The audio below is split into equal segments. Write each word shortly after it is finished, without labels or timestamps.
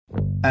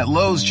At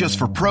Lowe's Just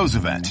for Pros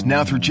event,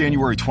 now through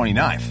January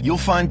 29th, you'll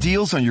find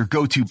deals on your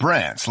go-to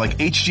brands like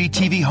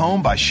HGTV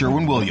Home by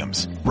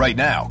Sherwin-Williams. Right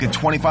now, get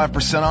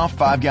 25% off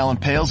 5-gallon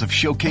pails of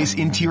Showcase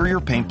Interior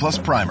Paint Plus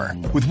Primer.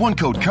 With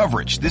one-coat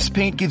coverage, this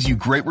paint gives you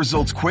great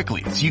results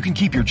quickly so you can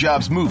keep your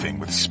jobs moving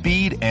with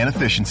speed and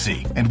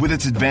efficiency. And with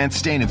its advanced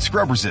stain and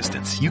scrub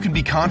resistance, you can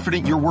be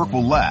confident your work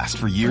will last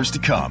for years to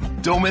come.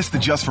 Don't miss the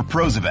Just for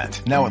Pros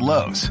event, now at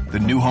Lowe's, the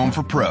new home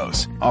for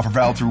pros. Offer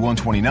valid through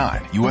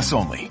 1/29, U.S.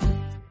 only.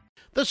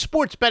 The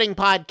Sports Betting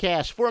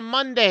Podcast for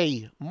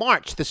Monday,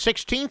 March the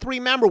 16th.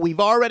 Remember, we've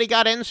already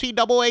got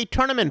NCAA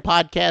Tournament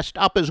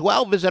Podcast up as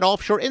well. Visit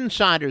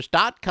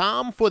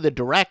offshoreinsiders.com for the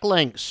direct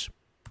links.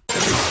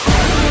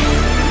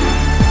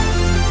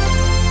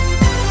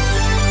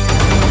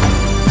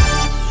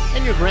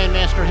 And your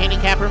Grandmaster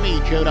Handicapper, me,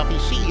 Joe Duffy,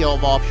 CEO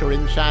of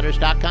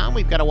offshoreinsiders.com.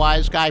 We've got a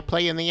wise guy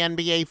play in the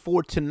NBA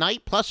for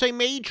tonight, plus a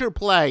major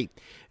play.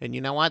 And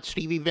you know what?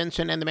 Stevie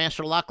Vincent and the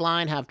Master Luck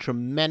Line have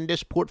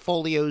tremendous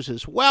portfolios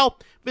as well.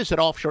 Visit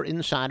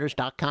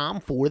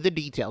offshoreinsiders.com for the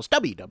details.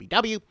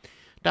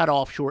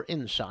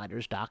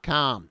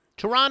 www.offshoreinsiders.com.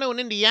 Toronto and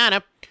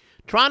Indiana.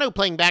 Toronto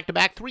playing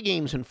back-to-back 3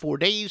 games in 4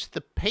 days.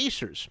 The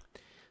Pacers,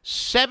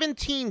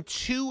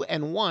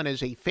 17-2-1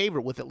 as a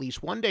favorite with at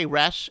least 1 day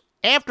rest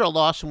after a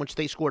loss in which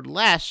they scored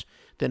less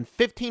than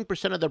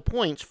 15% of their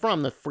points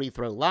from the free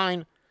throw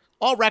line.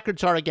 All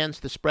records are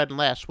against the spread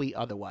unless we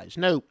otherwise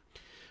note.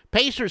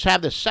 Pacers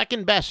have the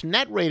second best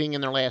net rating in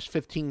their last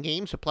 15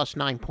 games at plus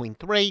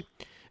 9.3,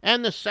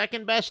 and the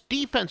second best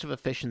defensive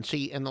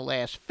efficiency in the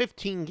last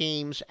 15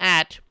 games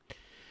at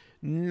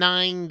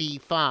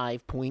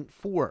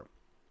 95.4.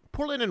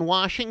 Portland and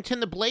Washington,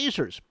 the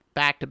Blazers,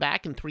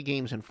 back-to-back in 3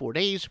 games in 4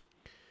 days.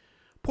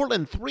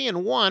 Portland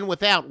 3-1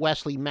 without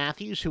Wesley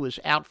Matthews, who is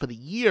out for the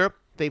year.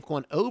 They've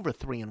gone over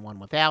 3-1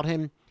 without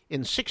him.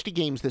 In 60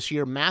 games this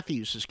year,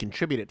 Matthews has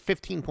contributed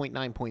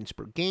 15.9 points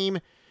per game,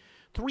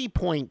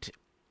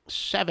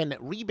 3.7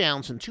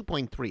 rebounds and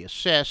 2.3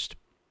 assists.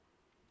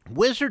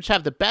 Wizards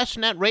have the best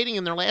net rating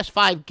in their last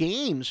 5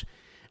 games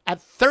at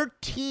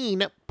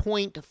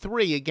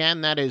 13.3.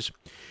 Again, that is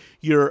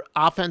your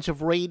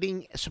offensive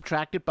rating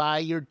subtracted by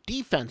your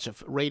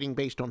defensive rating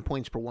based on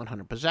points per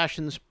 100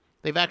 possessions.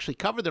 They've actually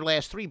covered their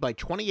last 3 by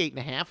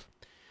 28.5,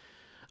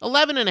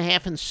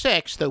 11.5, and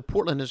 6, though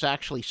Portland is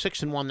actually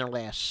 6-1 their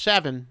last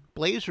 7.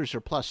 Blazers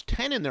are plus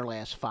 10 in their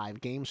last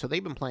 5 games, so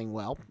they've been playing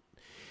well.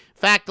 In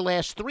fact, the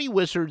last 3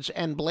 Wizards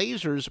and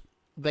Blazers,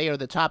 they are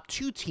the top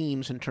 2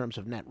 teams in terms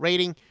of net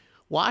rating.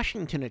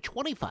 Washington at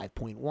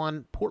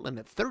 25.1, Portland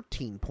at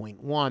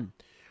 13.1.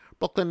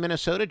 Brooklyn,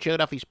 Minnesota, Joe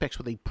Duffy's picks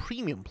with a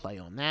premium play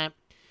on that.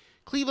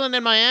 Cleveland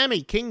and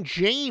Miami, King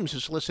James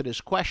is listed as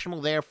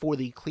questionable. Therefore,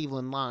 the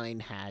Cleveland line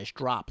has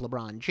dropped.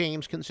 LeBron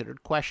James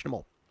considered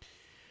questionable.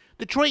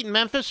 Detroit and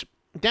Memphis,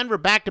 Denver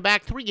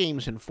back-to-back 3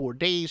 games in 4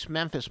 days.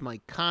 Memphis,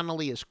 Mike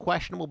Conley is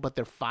questionable, but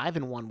they're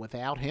 5-1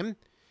 without him.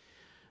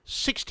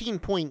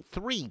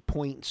 16.3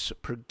 points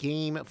per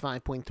game,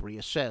 5.3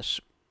 assists.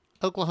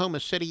 Oklahoma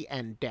City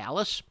and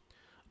Dallas.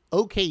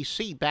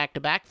 OKC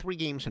back-to-back 3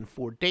 games in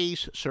 4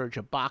 days. Serge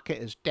Ibaka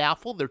is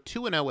doubtful. They're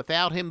 2-0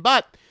 without him,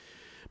 but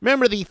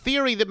remember, the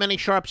theory that many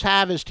sharps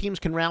have is teams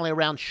can rally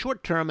around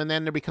short term, and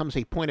then there becomes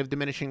a point of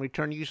diminishing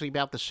return, usually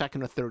about the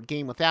second or third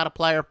game without a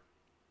player.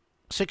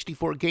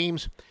 64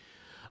 games.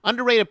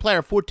 Underrated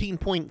player,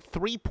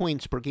 14.3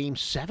 points per game,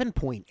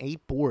 7.8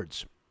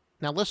 boards.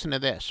 Now listen to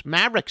this.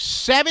 Mavericks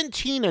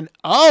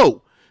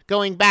 17-0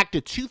 going back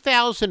to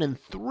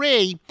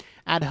 2003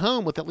 at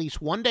home with at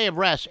least 1 day of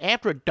rest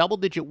after a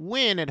double-digit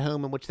win at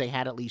home in which they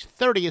had at least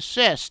 30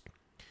 assists.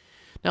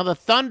 Now, the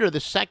Thunder, the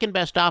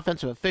second-best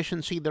offensive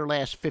efficiency their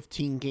last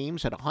 15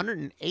 games at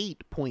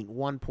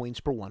 108.1 points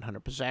per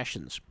 100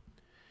 possessions.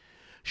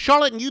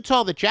 Charlotte and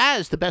Utah, the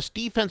Jazz, the best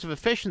defensive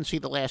efficiency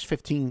the last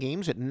 15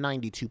 games at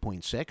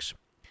 92.6.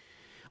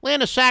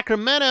 Atlanta,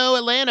 Sacramento,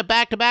 Atlanta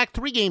back-to-back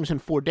 3 games in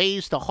 4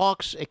 days. The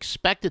Hawks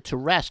expected to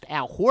rest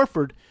Al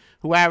Horford,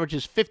 who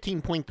averages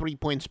 15.3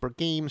 points per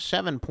game,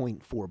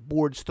 7.4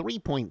 boards,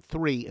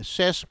 3.3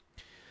 assists.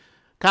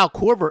 Kyle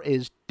Korver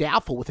is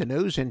doubtful with a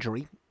nose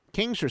injury.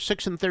 Kings are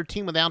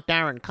 6-13 without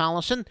Darren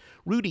Collison.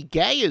 Rudy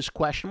Gay is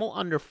questionable,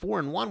 under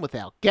 4-1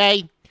 without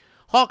Gay.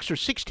 Hawks are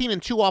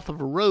 16-2 off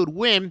of a road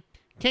win.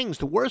 Kings,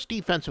 the worst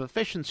defensive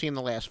efficiency in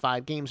the last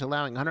 5 games,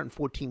 allowing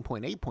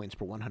 114.8 points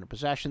per 100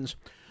 possessions.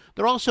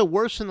 They're also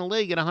worse in the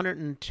league at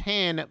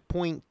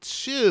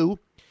 110.2.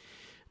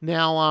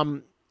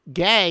 Now,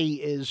 Gay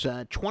is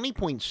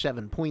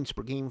 20.7 points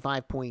per game,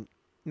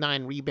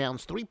 5.9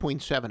 rebounds,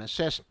 3.7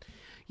 assists.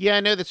 Yeah, I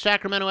know that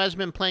Sacramento has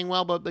been playing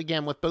well, but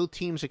again, with both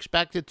teams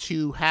expected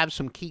to have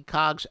some key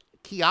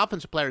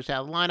offensive players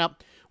out of the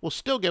lineup, we'll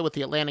still go with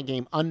the Atlanta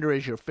game under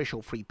as your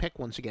official free pick.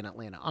 Once again,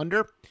 Atlanta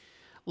under.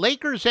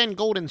 Lakers and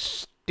Golden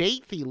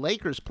State, the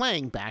Lakers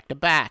playing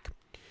back-to-back.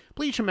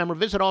 Please remember,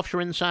 visit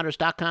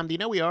offshoreinsiders.com. Do you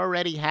know we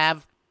already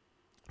have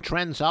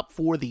trends up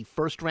for the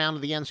first round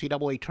of the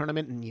NCAA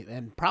tournament,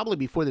 and probably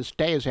before this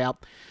day is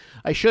out,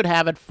 I should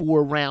have it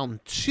for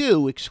round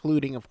 2,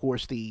 excluding, of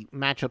course, the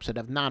matchups that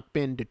have not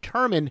been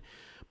determined.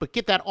 But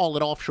get that all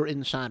at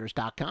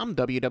offshoreinsiders.com,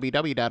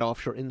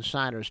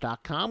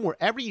 www.offshoreinsiders.com,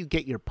 wherever you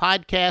get your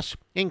podcasts,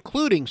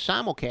 including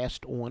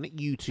simulcast on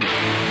YouTube.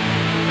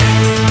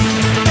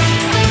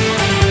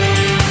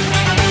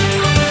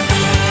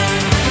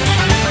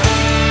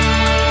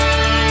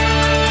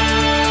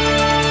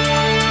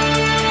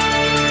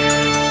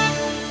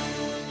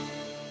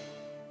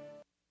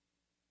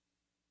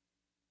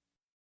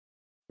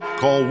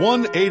 Call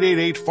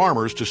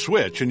 1-888-FARMERS to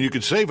switch, and you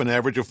could save an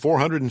average of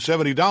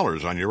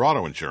 $470 on your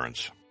auto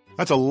insurance.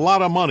 That's a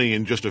lot of money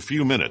in just a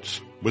few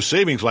minutes. With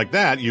savings like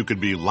that, you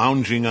could be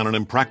lounging on an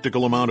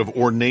impractical amount of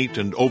ornate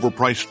and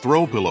overpriced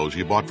throw pillows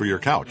you bought for your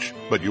couch.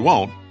 But you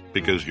won't,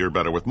 because you're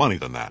better with money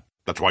than that.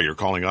 That's why you're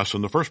calling us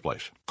in the first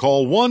place.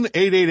 Call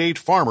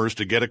 1-888-FARMERS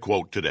to get a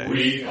quote today.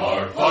 We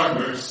are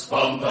farmers.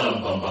 Bum,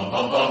 bum, bum, bum,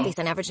 bum, bum. Based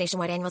on average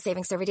nationwide annual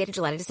savings survey data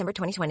July to December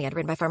 2020.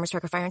 Underwritten by Farmers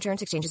Trucker Fire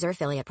Insurance Exchanges or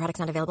affiliate. Products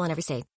not available in every state.